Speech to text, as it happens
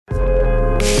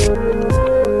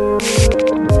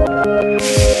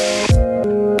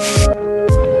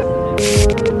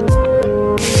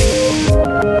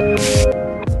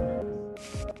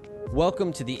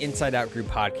Welcome to the Inside Out Group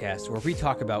podcast, where we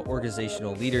talk about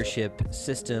organizational leadership,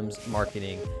 systems,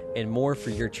 marketing, and more for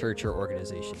your church or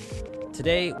organization.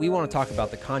 Today, we want to talk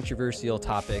about the controversial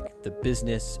topic, the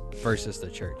business versus the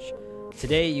church.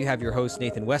 Today, you have your hosts,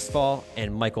 Nathan Westfall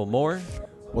and Michael Moore.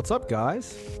 What's up,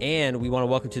 guys? And we want to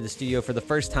welcome to the studio for the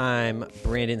first time,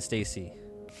 Brandon Stacy.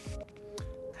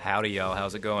 Howdy, y'all.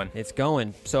 How's it going? It's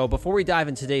going. So before we dive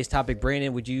into today's topic,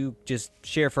 Brandon, would you just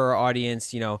share for our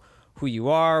audience, who you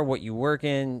are, what you work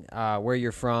in, where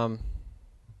you're from?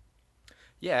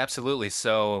 Yeah, absolutely.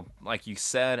 So, like you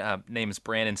said, name is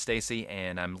Brandon Stacy,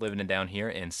 and I'm living down here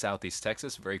in Southeast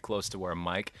Texas, very close to where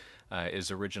Mike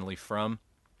is originally from.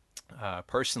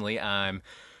 Personally, I'm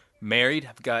married.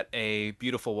 I've got a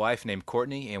beautiful wife named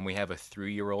Courtney, and we have a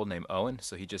 3-year-old named Owen.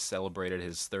 So he just celebrated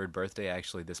his 3rd birthday,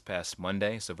 actually, this past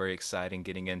Monday. So very exciting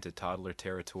getting into toddler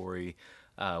territory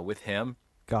with him.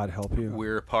 God help you.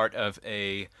 We're part of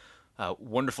a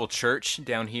wonderful church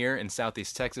down here in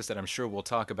Southeast Texas that I'm sure we'll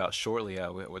talk about shortly.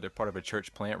 They're part of a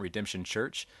church plant, Redemption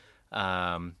Church,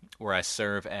 where I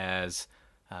serve as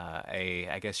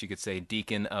I guess you could say,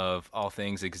 deacon of all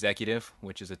things executive,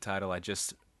 which is a title I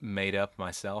just made up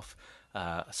myself,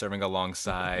 serving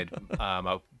alongside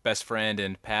my best friend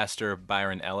and pastor,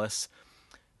 Byron Ellis.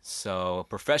 So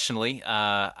professionally,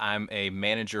 I'm a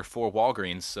manager for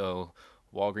Walgreens. So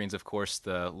Walgreens, of course,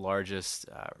 the largest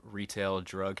retail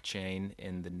drug chain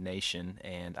in the nation,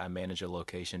 and I manage a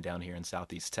location down here in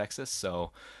Southeast Texas.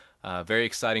 So very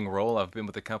exciting role. I've been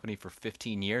with the company for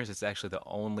 15 years. It's actually the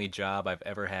only job I've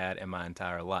ever had in my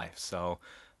entire life. So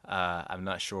I'm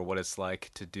not sure what it's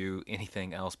like to do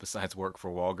anything else besides work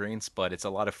for Walgreens, but it's a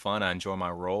lot of fun. I enjoy my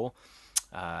role.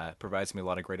 It provides me a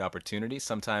lot of great opportunities,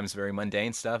 sometimes very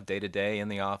mundane stuff, day to day in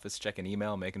the office, checking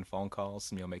email, making phone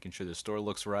calls, making sure the store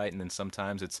looks right. And then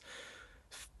sometimes it's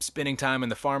spending time in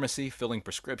the pharmacy, filling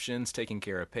prescriptions, taking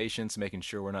care of patients, making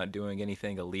sure we're not doing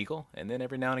anything illegal. And then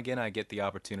every now and again, I get the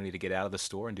opportunity to get out of the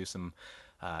store and do some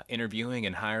interviewing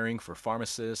and hiring for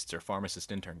pharmacists or pharmacist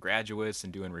intern graduates,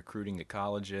 and doing recruiting at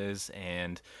colleges,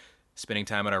 and spending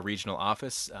time at our regional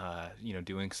office,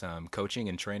 doing some coaching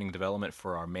and training development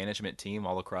for our management team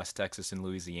all across Texas and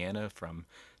Louisiana, from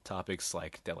topics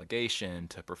like delegation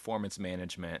to performance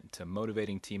management to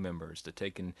motivating team members to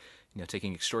taking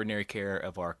extraordinary care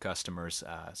of our customers.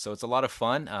 So it's a lot of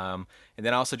fun. And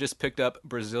then I also just picked up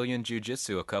Brazilian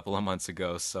Jiu-Jitsu a couple of months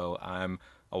ago. So I'm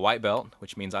a white belt,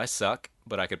 which means I suck,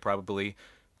 but I could probably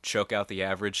choke out the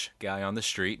average guy on the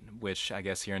street, which I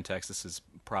guess here in Texas is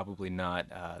probably not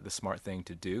the smart thing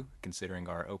to do, considering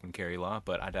our open carry law,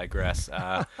 but I digress.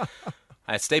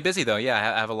 I stay busy, though. Yeah,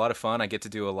 I have a lot of fun. I get to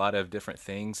do a lot of different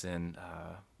things, and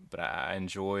but I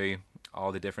enjoy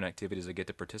all the different activities I get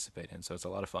to participate in, so it's a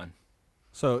lot of fun.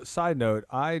 So, side note,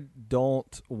 I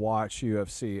don't watch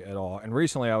UFC at all. And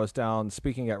recently I was down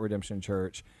speaking at Redemption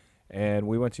Church, and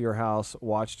we went to your house,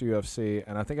 watched UFC,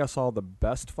 and I think I saw the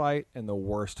best fight and the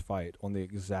worst fight on the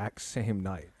exact same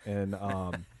night. And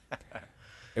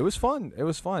it was fun. It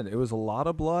was a lot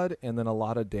of blood and then a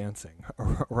lot of dancing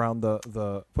around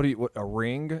a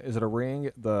ring? Is it a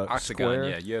ring? The octagon,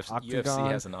 square? yeah. UFC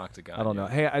has an octagon. I don't know.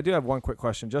 Hey, I do have one quick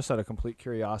question, just out of complete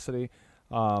curiosity.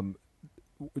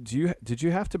 Did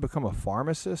you have to become a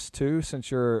pharmacist too,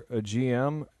 since you're a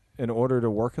GM, in order to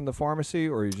work in the pharmacy,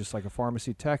 or are you just like a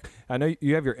pharmacy tech? I know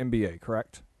you have your MBA,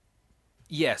 correct?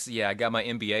 Yes, yeah. I got my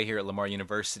MBA here at Lamar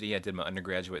University. I did my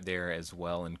undergraduate there as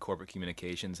well in corporate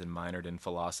communications and minored in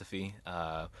philosophy.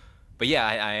 But yeah,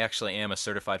 I actually am a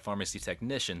certified pharmacy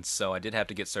technician, so I did have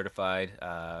to get certified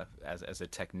as a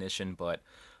technician, but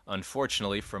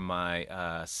unfortunately for my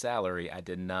salary, I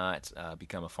did not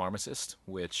become a pharmacist,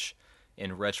 which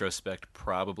in retrospect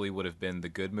probably would have been the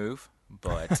good move.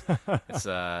 But it's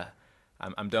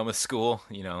I'm done with school.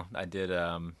 I did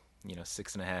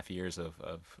 6.5 years of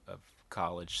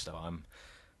college, so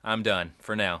I'm done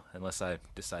for now, unless I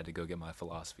decide to go get my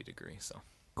philosophy degree. So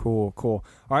cool. All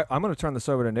right, I'm going to turn this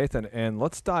over to Nathan, and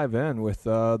let's dive in with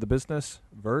the business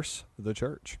versus the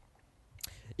church.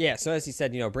 Yeah, so as you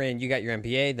said, Brandon, you got your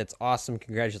MBA. That's awesome.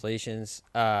 Congratulations.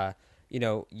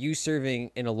 You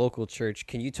serving in a local church.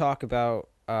 Can you talk about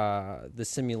the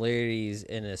similarities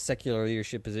in a secular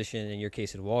leadership position, in your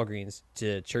case at Walgreens,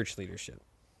 to church leadership?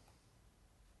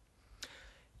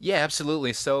 Yeah,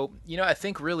 absolutely. So, I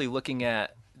think really looking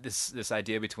at this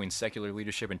idea between secular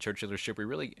leadership and church leadership,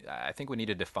 I think we need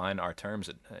to define our terms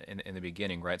in the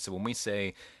beginning, right? So when we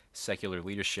say secular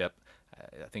leadership,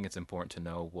 I think it's important to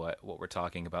know what we're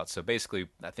talking about. So basically,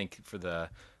 I think for the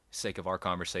sake of our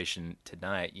conversation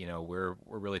tonight, we're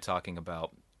really talking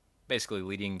about basically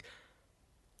leading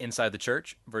inside the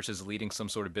church versus leading some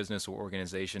sort of business or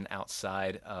organization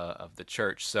outside of the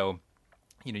church. So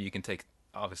you can take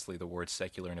obviously the word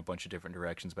secular in a bunch of different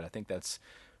directions, but I think that's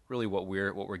really what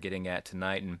we're getting at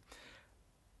tonight. And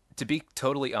to be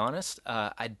totally honest,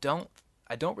 I don't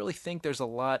really think there's a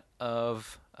lot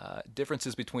of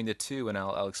differences between the two, and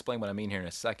I'll explain what I mean here in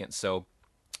a second. So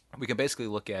we can basically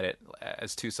look at it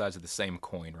as two sides of the same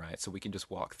coin, right? So we can just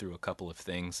walk through a couple of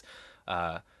things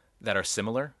uh, that are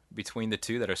similar between the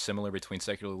two, that are similar between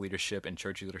secular leadership and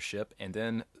church leadership, and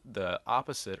then the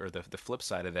opposite or the flip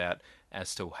side of that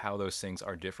as to how those things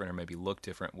are different or maybe look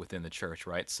different within the church,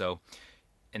 right? So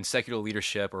in secular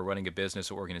leadership or running a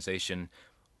business or organization,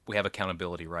 we have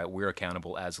accountability, right? We're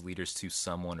accountable as leaders to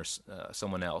someone or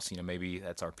someone else. Maybe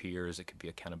that's our peers. It could be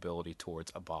accountability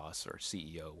towards a boss or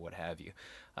CEO, what have you.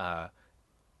 Uh,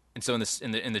 and so in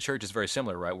the church is very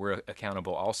similar, right? We're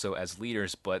accountable also as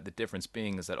leaders, but the difference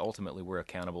being is that ultimately we're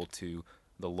accountable to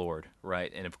the Lord,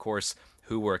 right? And of course,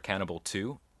 who we're accountable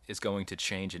to is going to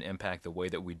change and impact the way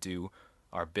that we do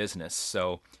our business.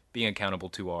 So being accountable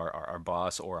to our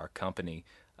boss or our company,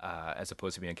 as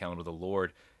opposed to being accountable to the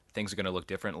Lord, things are going to look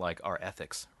different, like our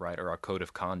ethics, right, or our code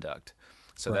of conduct.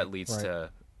 So Right, that leads right.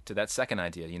 to that second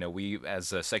idea. We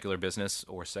as a secular business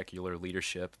or secular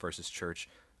leadership versus church,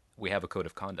 we have a code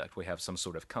of conduct. We have some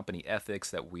sort of company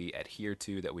ethics that we adhere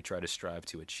to, that we try to strive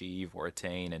to achieve or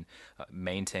attain and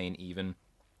maintain even.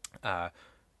 Uh,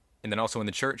 and then also in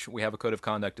the church, we have a code of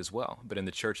conduct as well. But in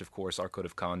the church, of course, our code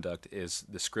of conduct is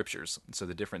the scriptures. So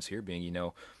the difference here being,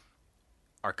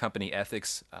 our company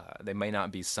ethics, they may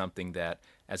not be something that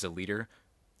as a leader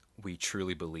we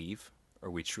truly believe or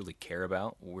we truly care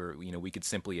about. We could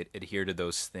simply adhere to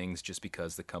those things just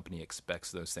because the company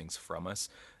expects those things from us,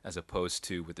 as opposed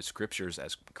to with the scriptures.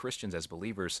 As Christians, as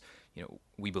believers,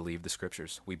 we believe the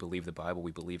scriptures, we believe the Bible,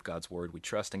 we believe God's word, we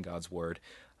trust in God's word.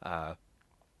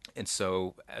 And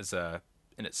so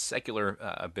in a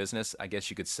secular business, I guess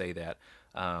you could say that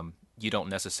you don't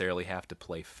necessarily have to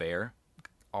play fair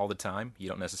all the time. You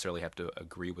don't necessarily have to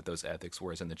agree with those ethics.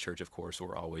 Whereas in the church, of course,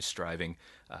 we're always striving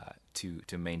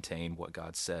to maintain what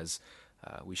God says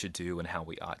we should do and how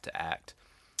we ought to act.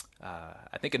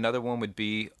 I think another one would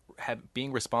be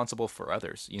being responsible for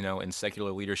others. In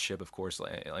secular leadership, of course,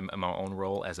 in my own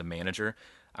role as a manager,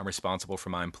 I'm responsible for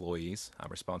my employees. I'm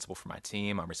responsible for my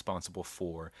team. I'm responsible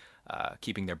for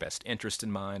keeping their best interest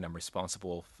in mind. I'm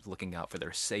responsible for looking out for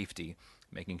their safety,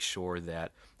 making sure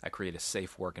that I create a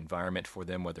safe work environment for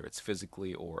them, whether it's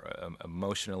physically or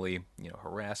emotionally,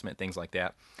 harassment, things like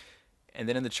that. And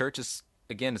then in the churches,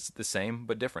 again, it's the same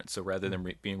but different. So rather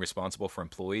than being responsible for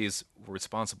employees, we're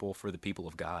responsible for the people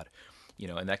of God.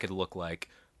 And that could look like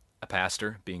a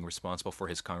pastor being responsible for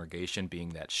his congregation, being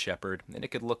that shepherd. And it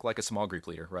could look like a small group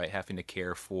leader, right? Having to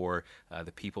care for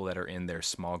the people that are in their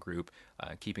small group,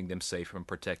 keeping them safe and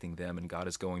protecting them. And God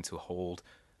is going to hold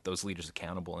those leaders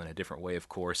accountable in a different way, of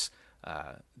course,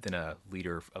 than a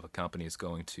leader of a company is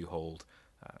going to hold,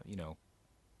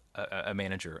 a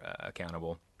manager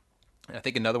accountable. And I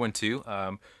think another one too.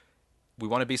 We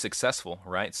want to be successful,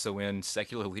 right? So in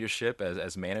secular leadership,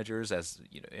 as managers,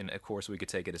 and of course we could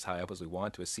take it as high up as we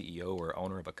want to a CEO or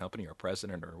owner of a company or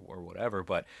president or whatever,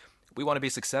 but we want to be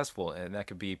successful, and that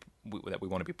could be that we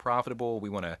want to be profitable. We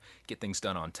want to get things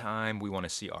done on time. We want to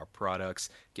see our products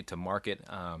get to market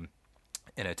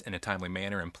in a timely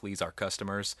manner and please our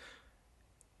customers.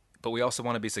 But we also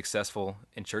want to be successful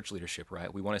in church leadership,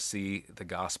 right? We want to see the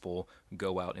gospel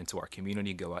go out into our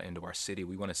community, go out into our city.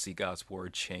 We want to see God's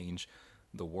word change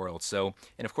the world. So,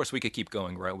 and of course, we could keep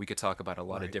going, right? We could talk about a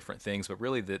lot of Right. different things, but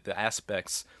really the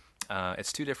aspects,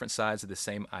 it's two different sides of the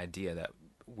same idea that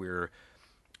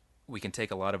we can take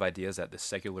a lot of ideas that the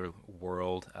secular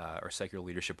world or secular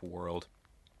leadership world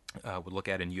would look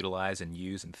at and utilize and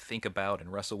use and think about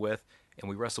and wrestle with, and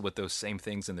we wrestle with those same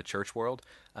things in the church world.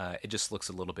 It just looks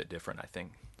a little bit different, I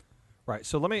think. Right.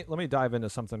 So let me dive into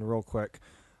something real quick,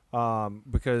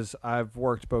 because I've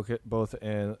worked both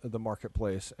in the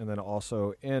marketplace and then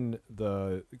also in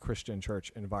the Christian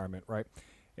church environment, right?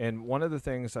 And one of the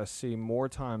things I see more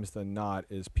times than not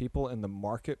is people in the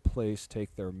marketplace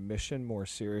take their mission more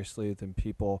seriously than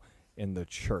people in the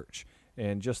church,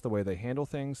 and just the way they handle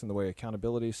things and the way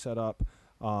accountability is set up.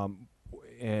 Um,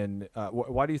 and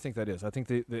why do you think that is? I think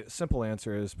the simple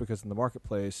answer is because in the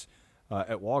marketplace,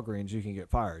 at Walgreens, you can get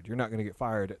fired. You're not going to get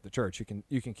fired at the church.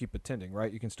 You can keep attending,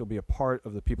 right? You can still be a part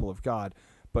of the people of God.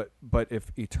 But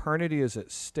if eternity is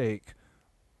at stake,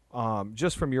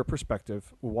 just from your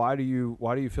perspective, why do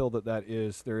you feel that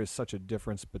there is such a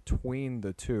difference between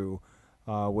the two,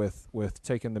 with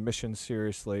taking the mission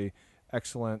seriously,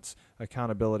 excellence,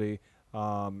 accountability,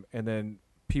 and then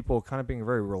people kind of being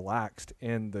very relaxed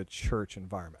in the church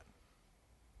environment?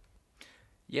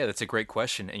 Yeah, that's a great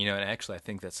question. And, and actually, I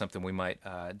think that's something we might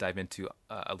dive into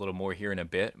a little more here in a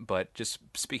bit. But just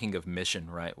speaking of mission,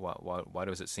 right? Why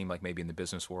does it seem like maybe in the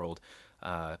business world,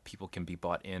 people can be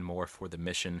bought in more for the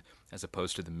mission as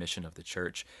opposed to the mission of the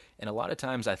church? And a lot of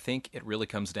times, I think it really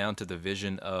comes down to the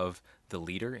vision of the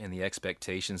leader and the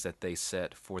expectations that they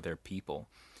set for their people.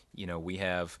 We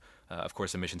have, of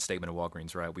course, a mission statement of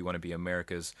Walgreens, right? We want to be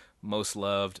America's most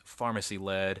loved,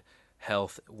 pharmacy-led,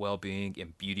 health, well-being,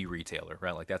 and beauty retailer,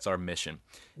 right? Like that's our mission.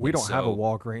 We don't have a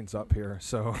Walgreens up here,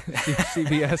 so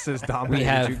CVS is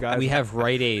dominating you guys. We have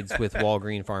Rite Aids with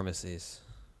Walgreens pharmacies,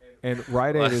 and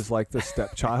Rite Aid is like the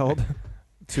stepchild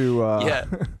to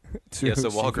so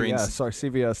Walgreens. CVS. Sorry,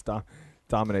 CVS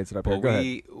dominates it up here. Go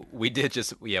ahead.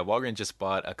 Walgreens just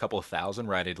bought a couple of thousand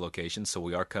Rite Aid locations, so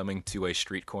we are coming to a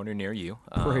street corner near you.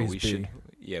 Praise be.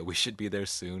 We should be there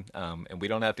soon. And we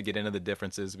don't have to get into the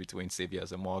differences between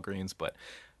CVS and Walgreens, but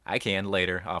I can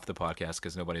later off the podcast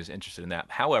because nobody's interested in that.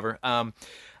 However,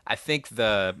 I think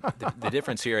the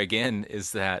difference here again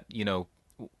is that,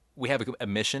 we have a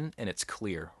mission and it's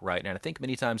clear, right? And I think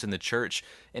many times in the church,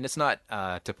 and it's not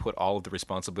to put all of the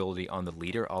responsibility on the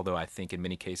leader, although I think in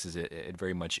many cases it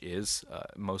very much is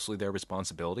mostly their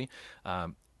responsibility.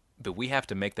 But we have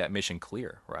to make that mission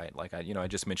clear, right? Like I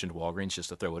just mentioned Walgreens just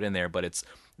to throw it in there, but it's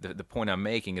the point I'm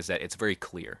making is that it's very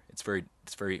clear. It's very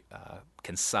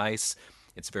concise.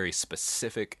 It's very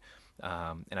specific.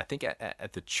 And I think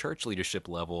at the church leadership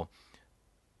level,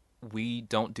 we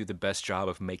don't do the best job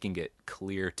of making it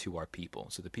clear to our people.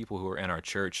 So the people who are in our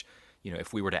church,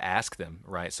 if we were to ask them,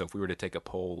 right? So if we were to take a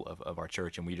poll of our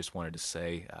church and we just wanted to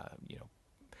say,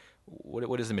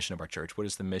 what is the mission of our church? What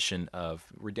is the mission of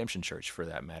Redemption Church, for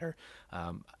that matter?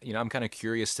 I'm kind of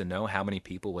curious to know how many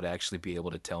people would actually be able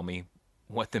to tell me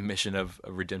what the mission of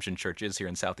Redemption Church is here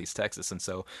in Southeast Texas. And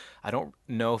so I don't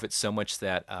know if it's so much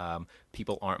that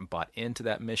people aren't bought into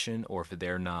that mission or if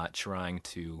they're not trying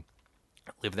to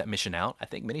live that mission out. I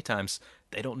think many times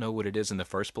they don't know what it is in the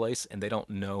first place, and they don't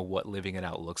know what living it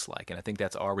out looks like. And I think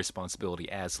that's our responsibility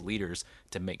as leaders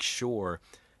to make sure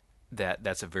that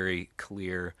that's a very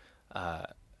clear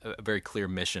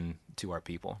mission to our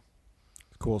people.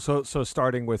 Cool. So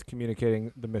starting with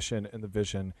communicating the mission and the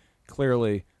vision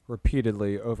clearly,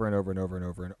 repeatedly, over and over and over and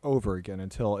over and over again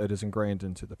until it is ingrained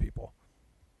into the people.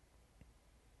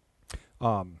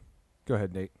 Go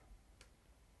ahead, Nate.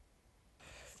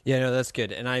 Yeah, no, that's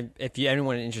good. And if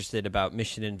anyone interested about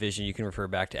mission and vision, you can refer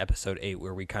back to episode 8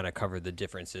 where we kind of covered the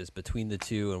differences between the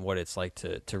two and what it's like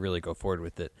to really go forward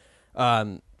with it.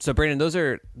 So Brandon, those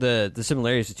are the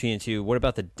similarities between the two. What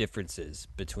about the differences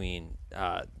between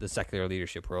the secular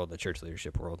leadership world and the church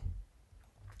leadership world?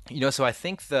 So I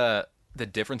think the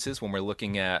differences when we're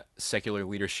looking at secular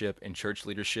leadership and church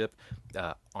leadership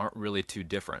aren't really too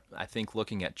different. I think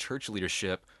looking at church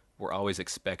leadership, we're always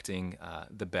expecting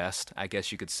the best. I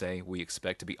guess you could say we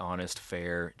expect to be honest,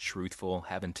 fair, truthful,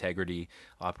 have integrity,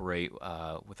 operate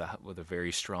with a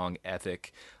very strong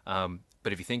ethic.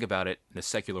 But if you think about it, in the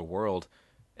secular world,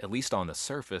 at least on the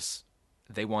surface,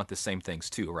 they want the same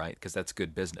things too, right? Because that's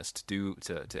good business to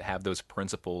have those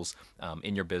principles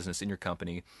in your business, in your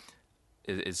company,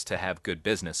 is to have good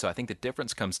business. So I think the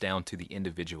difference comes down to the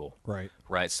individual,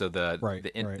 right? So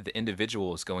the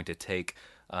individual is going to take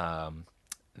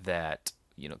that,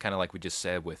 kind of like we just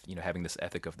said with, having this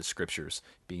ethic of the scriptures,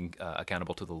 being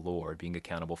accountable to the Lord, being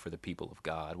accountable for the people of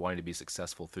God, wanting to be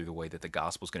successful through the way that the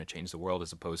gospel is going to change the world,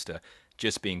 as opposed to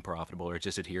just being profitable or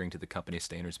just adhering to the company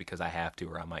standards because I have to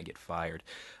or I might get fired.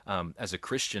 As a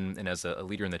Christian and as a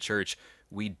leader in the church,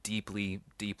 we deeply,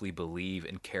 deeply believe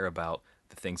and care about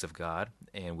the things of God,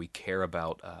 and we care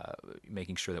about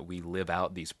making sure that we live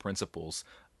out these principles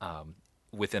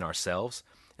within ourselves.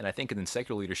 And I think in the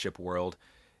secular leadership world,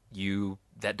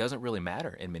 that doesn't really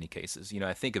matter in many cases.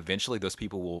 I think eventually those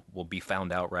people will be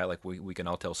found out, right? Like we can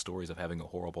all tell stories of having a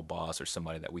horrible boss or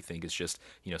somebody that we think is just,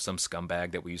 some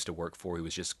scumbag that we used to work for who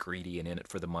was just greedy and in it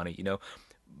for the money,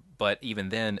 But even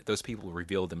then, those people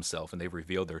reveal themselves and they've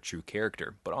revealed their true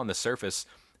character. But on the surface,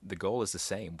 the goal is the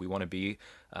same. We want to be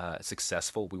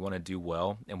successful. We want to do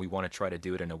well, and we want to try to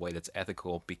do it in a way that's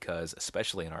ethical. Because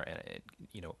especially in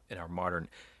our modern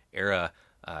era,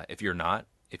 if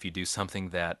you do something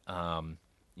that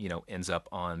ends up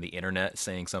on the internet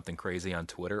saying something crazy on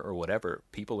Twitter or whatever,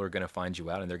 people are going to find you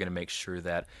out and they're going to make sure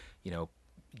that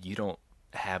you don't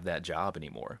have that job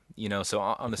anymore. So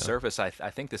on the surface, I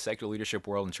think the secular leadership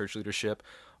world and church leadership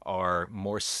are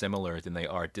more similar than they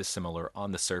are dissimilar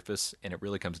on the surface, and it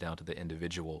really comes down to the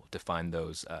individual to find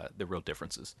those the real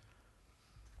differences.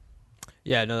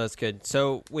 Yeah, no, that's good.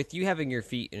 So with you having your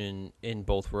feet in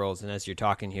both worlds, and as you're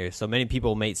talking here, so many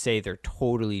people might say they're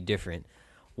totally different.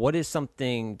 what is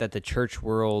something that the church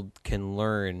world can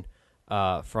learn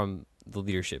from the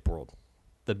leadership world,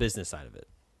 the business side of it?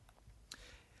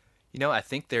 I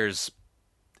think there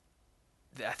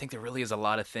really is a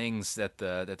lot of things that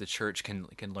the church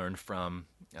can learn from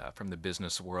the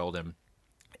business world, and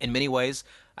in many ways,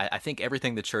 I think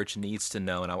everything the church needs to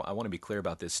know, and I want to be clear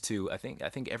about this too. I think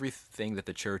everything that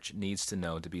the church needs to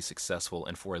know to be successful,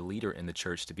 and for a leader in the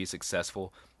church to be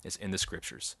successful, is in the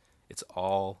scriptures. It's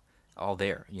all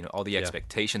there. All the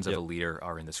expectations of a leader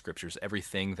are in the scriptures.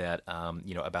 Everything that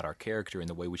about our character and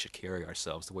the way we should carry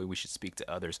ourselves, the way we should speak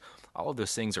to others, all of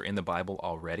those things are in the Bible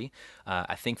already.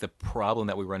 I think the problem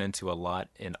that we run into a lot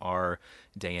in our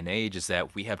day and age is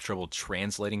that we have trouble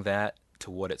translating that to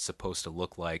what it's supposed to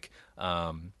look like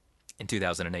in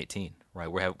 2018,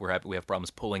 right? We have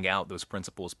problems pulling out those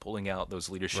principles, pulling out those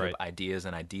leadership ideas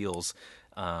and ideals,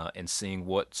 and seeing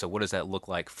what does that look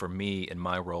like for me in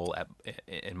my role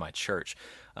in my church.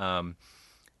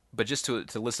 But just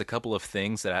to list a couple of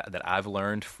things that I've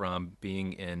learned from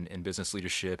being in business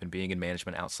leadership and being in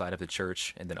management outside of the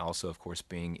church, and then also, of course,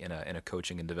 being in a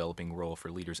coaching and developing role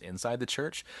for leaders inside the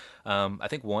church. I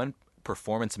think one,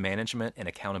 performance management and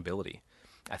accountability.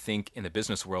 I think in the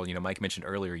business world, Mike mentioned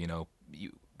earlier,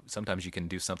 sometimes you can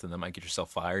do something that might get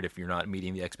yourself fired if you're not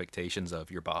meeting the expectations of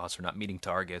your boss, or not meeting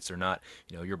targets, or not,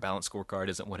 your balanced scorecard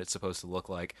isn't what it's supposed to look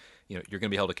like. You're going to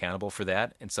be held accountable for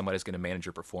that, and somebody's going to manage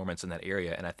your performance in that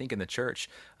area. And I think in the church,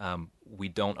 we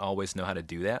don't always know how to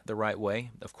do that the right way.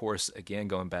 Of course, again,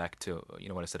 going back to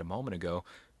what I said a moment ago,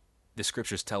 the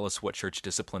scriptures tell us what church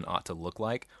discipline ought to look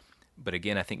like. But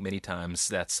again, I think many times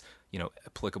that's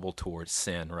applicable towards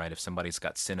sin, right? If somebody's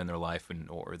got sin in their life,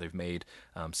 or they've made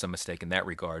some mistake in that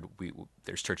regard,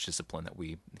 there's church discipline that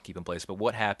we keep in place. But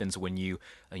what happens when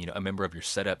a member of your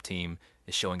setup team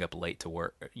is showing up late to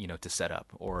work, to set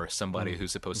up, or somebody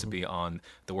who's supposed to be on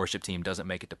the worship team doesn't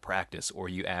make it to practice, or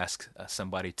you ask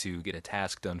somebody to get a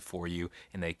task done for you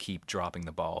and they keep dropping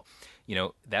the ball?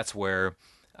 That's where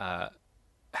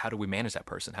how do we manage that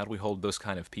person? How do we hold those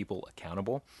kind of people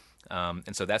accountable?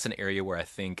 And so that's an area where I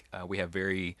think we have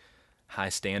very high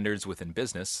standards within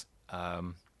business,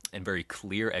 and very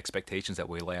clear expectations that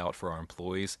we lay out for our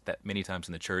employees that many times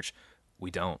in the church we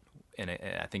don't. And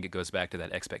I think it goes back to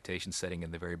that expectation setting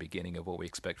in the very beginning of what we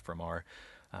expect from our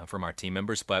team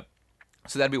members. But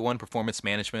so that'd be one, performance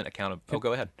management, accountability. Oh,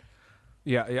 go ahead.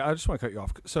 Yeah. I just want to cut you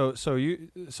off. So you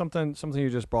something you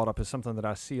just brought up is something that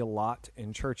I see a lot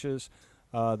in churches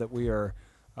that we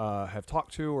have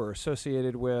talked to or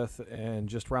associated with, and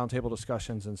just roundtable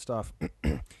discussions and stuff.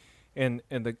 and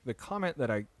the comment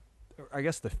that I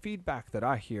guess the feedback that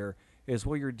I hear is,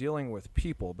 well, you're dealing with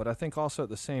people, but I think also at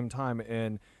the same time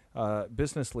in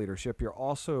business leadership, you're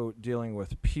also dealing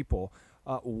with people.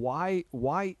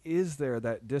 Why is there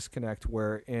that disconnect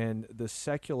where in the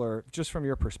secular, just from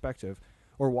your perspective,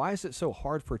 or why is it so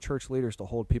hard for church leaders to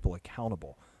hold people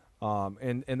accountable?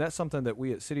 And that's something that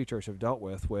we at City Church have dealt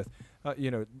with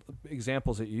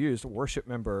examples that you used, worship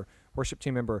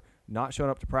team member not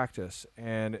showing up to practice,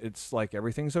 and it's like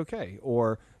everything's okay,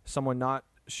 or someone not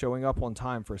showing up on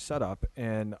time for setup,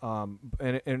 and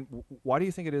why do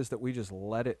you think it is that we just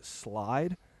let it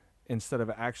slide instead of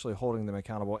actually holding them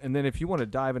accountable? And then if you want to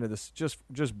dive into this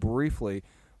just briefly,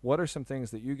 what are some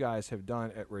things that you guys have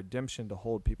done at Redemption to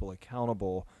hold people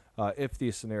accountable if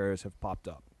these scenarios have popped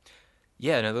up?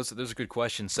 Yeah, no, those are good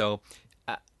questions. So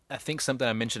I think something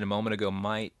I mentioned a moment ago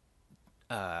might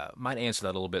answer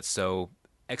that a little bit. So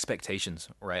expectations,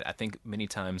 right? I think many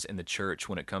times in the church,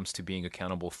 when it comes to being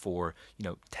accountable for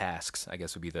tasks, I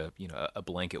guess would be the a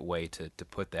blanket way to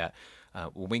put that.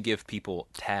 When we give people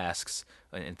tasks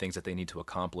and things that they need to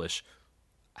accomplish,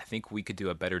 I think we could do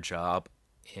a better job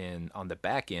on the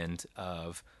back end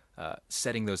of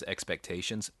setting those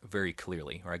expectations very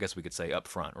clearly, or I guess we could say up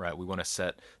front, right? We want to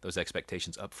set those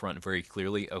expectations up front very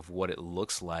clearly of what it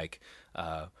looks like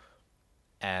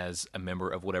as a member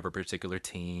of whatever particular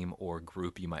team or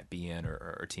group you might be in,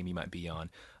 or team you might be on.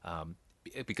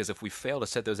 Because if we fail to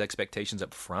set those expectations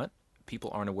up front, people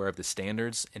aren't aware of the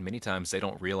standards, and many times they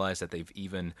don't realize that they've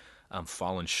even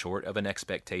fallen short of an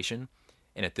expectation.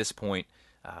 And at this point,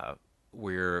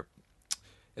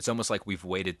 it's almost like we've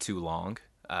waited too long.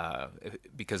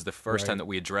 Because the first time that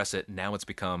we address it, now it's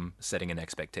become setting an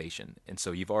expectation. And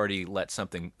so you've already let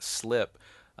something slip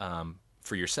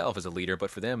for yourself as a leader, but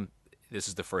for them, this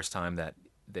is the first time that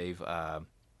they're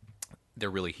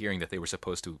really hearing that they were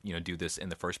supposed to do this in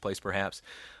the first place, perhaps.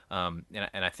 And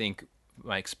I think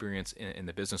my experience in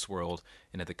the business world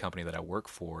and at the company that I work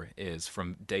for is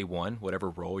from day one, whatever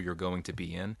role you're going to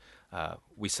be in,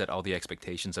 we set all the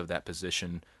expectations of that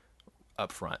position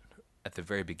up front. at the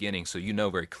very beginning, so you know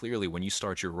very clearly when you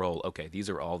start your role, okay, these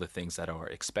are all the things that are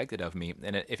expected of me.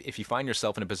 And if you find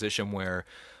yourself in a position where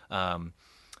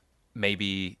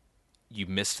maybe you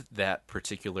missed that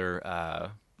particular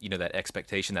that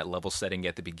expectation, that level setting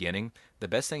at the beginning, the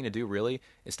best thing to do really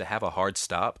is to have a hard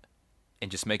stop and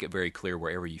just make it very clear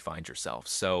wherever you find yourself.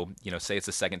 So, say it's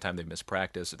the second time they've missed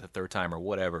practice or the third time or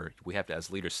whatever, we have to, as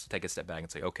leaders, take a step back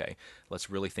and say, okay, let's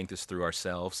really think this through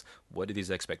ourselves. What do these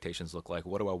expectations look like?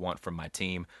 What do I want from my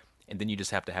team? And then you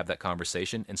just have to have that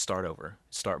conversation and start over.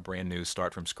 Start brand new,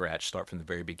 start from scratch, start from the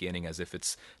very beginning as if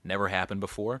it's never happened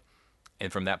before.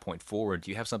 And from that point forward,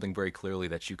 you have something very clearly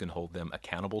that you can hold them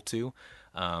accountable to,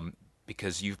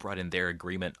 because you've brought in their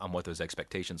agreement on what those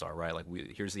expectations are, right? Like,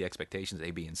 here's the expectations,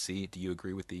 A, B, and C. Do you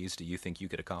agree with these? Do you think you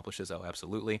could accomplish this? Oh,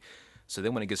 absolutely. So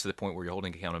then when it gets to the point where you're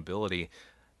holding accountability,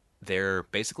 they're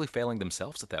basically failing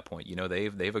themselves at that point.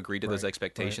 They've agreed to those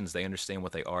expectations. Right. They understand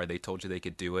what they are. They told you they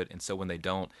could do it. And so when they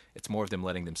don't, it's more of them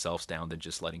letting themselves down than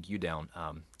just letting you down.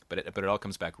 But it all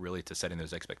comes back really to setting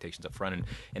those expectations up front.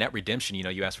 And at Redemption,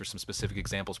 you asked for some specific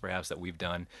examples perhaps that we've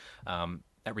done.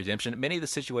 At Redemption, many of the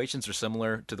situations are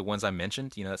similar to the ones I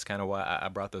mentioned. That's kind of why I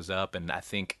brought those up. And I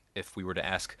think if we were to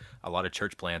ask a lot of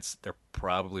church plants, they're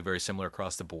probably very similar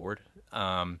across the board.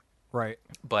 Right.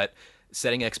 But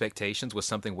setting expectations was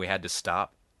something we had to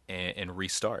stop and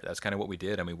restart. That's kind of what we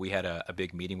did. I mean, we had a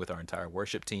big meeting with our entire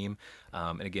worship team.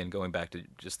 And again, going back to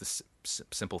just the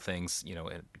simple things,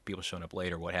 and people showing up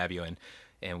late or what have you.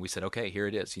 And we said, okay, here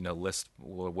it is, list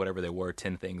whatever they were,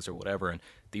 10 things or whatever. And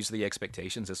these are the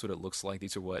expectations. This is what it looks like.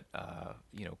 These are what,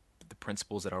 the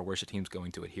principles that our worship team's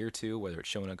going to adhere to, whether it's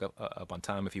showing up on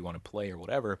time if you want to play or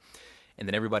whatever. And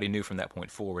then everybody knew from that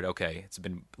point forward, okay, it's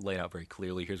been laid out very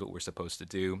clearly. Here's what we're supposed to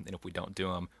do. And if we don't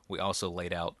do them, we also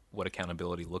laid out what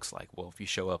accountability looks like. Well, if you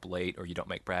show up late or you don't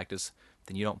make practice,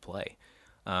 then you don't play.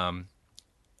 And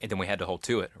then we had to hold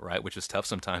to it, right? Which is tough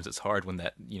sometimes. It's hard when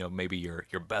that, maybe your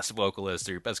best vocalist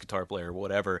or your best guitar player or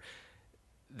whatever,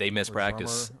 they miss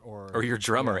practice, or your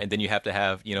drummer, and then you have to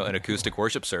have an acoustic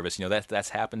worship service. That's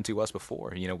happened to us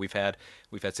before. We've had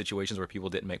situations where people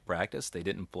didn't make practice, they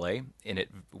didn't play, and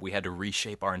we had to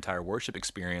reshape our entire worship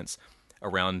experience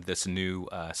around this new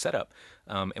setup,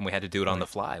 and we had to do it on the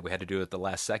fly. We had to do it at the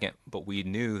last second, but we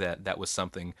knew that was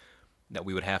something that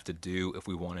we would have to do if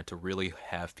we wanted to really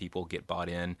have people get bought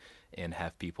in and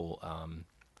have people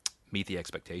meet the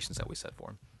expectations that we set for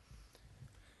them.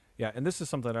 Yeah, and this is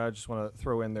something I just want to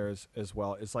throw in there as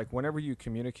well. It's like whenever you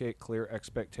communicate clear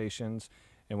expectations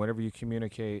and whenever you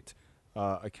communicate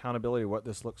accountability, what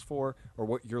this looks for or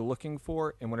what you're looking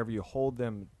for, and whenever you hold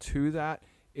them to that,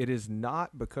 it is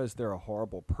not because they're a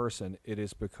horrible person. It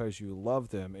is because you love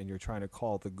them and you're trying to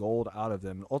call the gold out of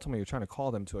them. And ultimately, you're trying to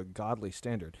call them to a godly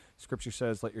standard. Scripture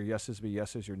says, let your yeses be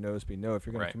yeses, your noes be no. If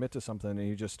you're going to commit to something and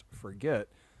you just forget,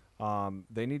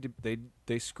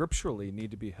 they scripturally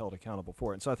need to be held accountable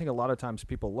for it. And so I think a lot of times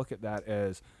people look at that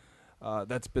as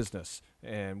that's business,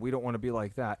 and we don't want to be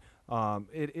like that.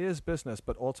 It is business,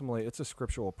 but ultimately it's a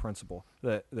scriptural principle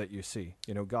that you see.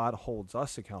 God holds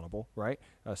us accountable, right?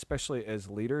 Especially as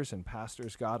leaders and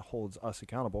pastors, God holds us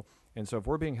accountable. And so if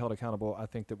we're being held accountable, I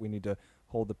think that we need to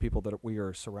hold the people that we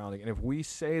are surrounding. And if we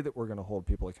say that we're going to hold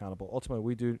people accountable, ultimately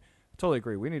we do. Totally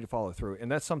agree. We need to follow through. And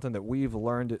that's something that we've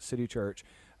learned at City Church.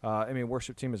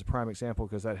 Worship team is a prime example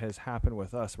because that has happened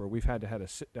with us where we've had to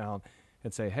sit down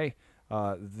and say, hey,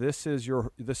 this is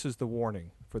the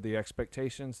warning for the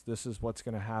expectations. This is what's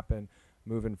going to happen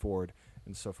moving forward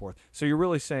and so forth. So you're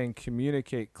really saying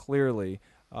communicate clearly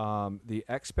the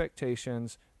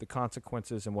expectations, the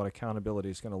consequences, and what accountability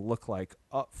is going to look like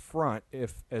up front,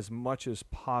 if as much as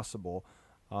possible.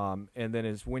 And then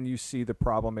is when you see the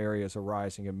problem areas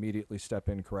arising, immediately step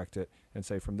in, correct it, and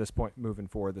say, from this point moving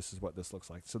forward, this is what this looks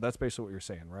like. So that's basically what you're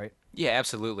saying, right? Yeah,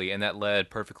 absolutely. And that led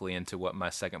perfectly into what my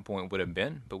second point would have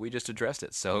been, but we just addressed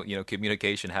it. So,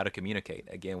 communication, how to communicate.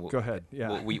 Again, go ahead.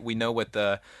 Yeah. We know what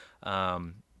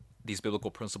these biblical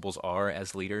principles are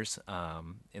as leaders.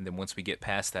 And then once we get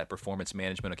past that performance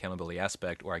management accountability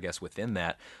aspect, or I guess within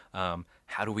that,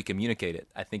 how do we communicate it?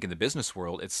 I think in the business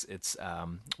world, it's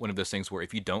one of those things where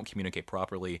if you don't communicate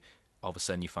properly, all of a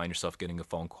sudden you find yourself getting a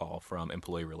phone call from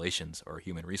employee relations or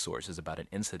human resources about an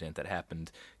incident that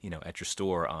happened, at your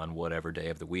store on whatever day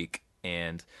of the week.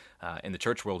 And in the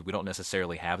church world, we don't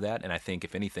necessarily have that. And I think,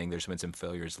 if anything, there's been some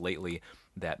failures lately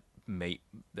that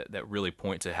really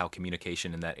point to how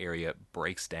communication in that area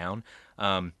breaks down.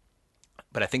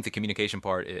 But I think the communication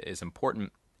part is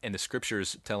important, and the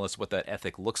scriptures tell us what that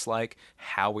ethic looks like,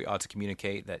 how we ought to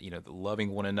communicate, that,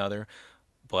 loving one another.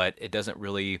 But it doesn't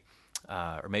really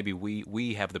or maybe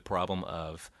we have the problem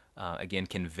of again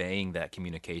conveying that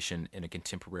communication in a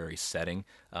contemporary setting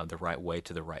the right way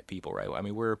to the right people, right? I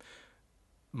mean, we're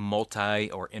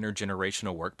multi or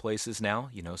intergenerational workplaces now,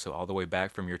 so all the way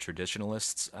back from your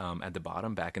traditionalists at the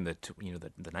bottom, back in the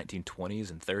 1920s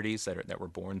and 30s that were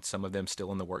born, some of them still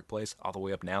in the workplace, all the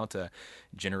way up now to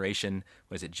generation,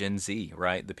 Gen Z,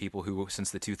 right? The people who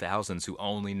since the 2000s who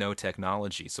only know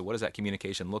technology. So what does that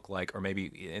communication look like? Or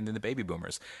maybe, and then the baby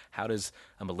boomers. How does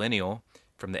a millennial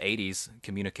from the 80s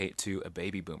communicate to a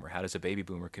baby boomer? How does a baby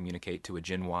boomer communicate to a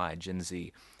Gen Y, Gen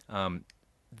Z?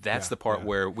 That's the part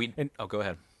where go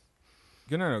ahead.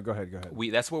 No, go ahead.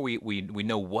 That's where we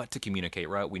know what to communicate,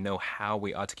 right? We know how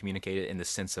we ought to communicate it in the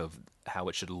sense of how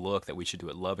it should look, that we should do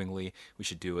it lovingly, we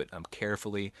should do it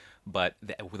carefully, but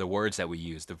the words that we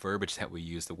use, the verbiage that we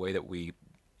use, the way that we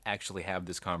actually have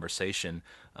this conversation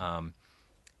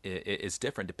is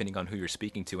different depending on who you're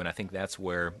speaking to. And I think that's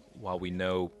where, while we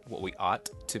know what we ought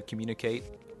to communicate,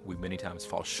 we many times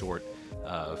fall short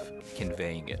of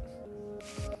conveying it.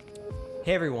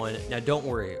 Hey everyone, now don't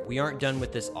worry, we aren't done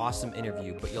with this awesome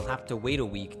interview, but you'll have to wait a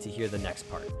week to hear the next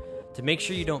part. To make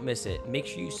sure you don't miss it, make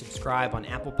sure you subscribe on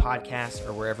Apple Podcasts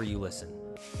or wherever you listen.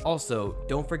 Also,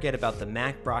 don't forget about the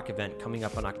Mac Brock event coming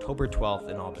up on October 12th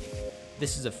in Albany.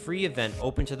 This is a free event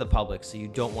open to the public, so you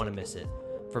don't want to miss it.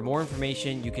 For more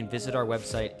information, you can visit our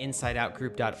website,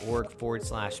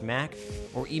 insideoutgroup.org/Mac,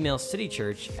 or email City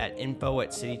Church at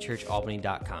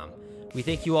info@citychurchalbany.com. We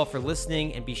thank you all for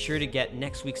listening, and be sure to get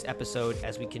next week's episode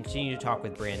as we continue to talk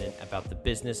with Brandon about the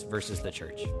business versus the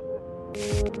church.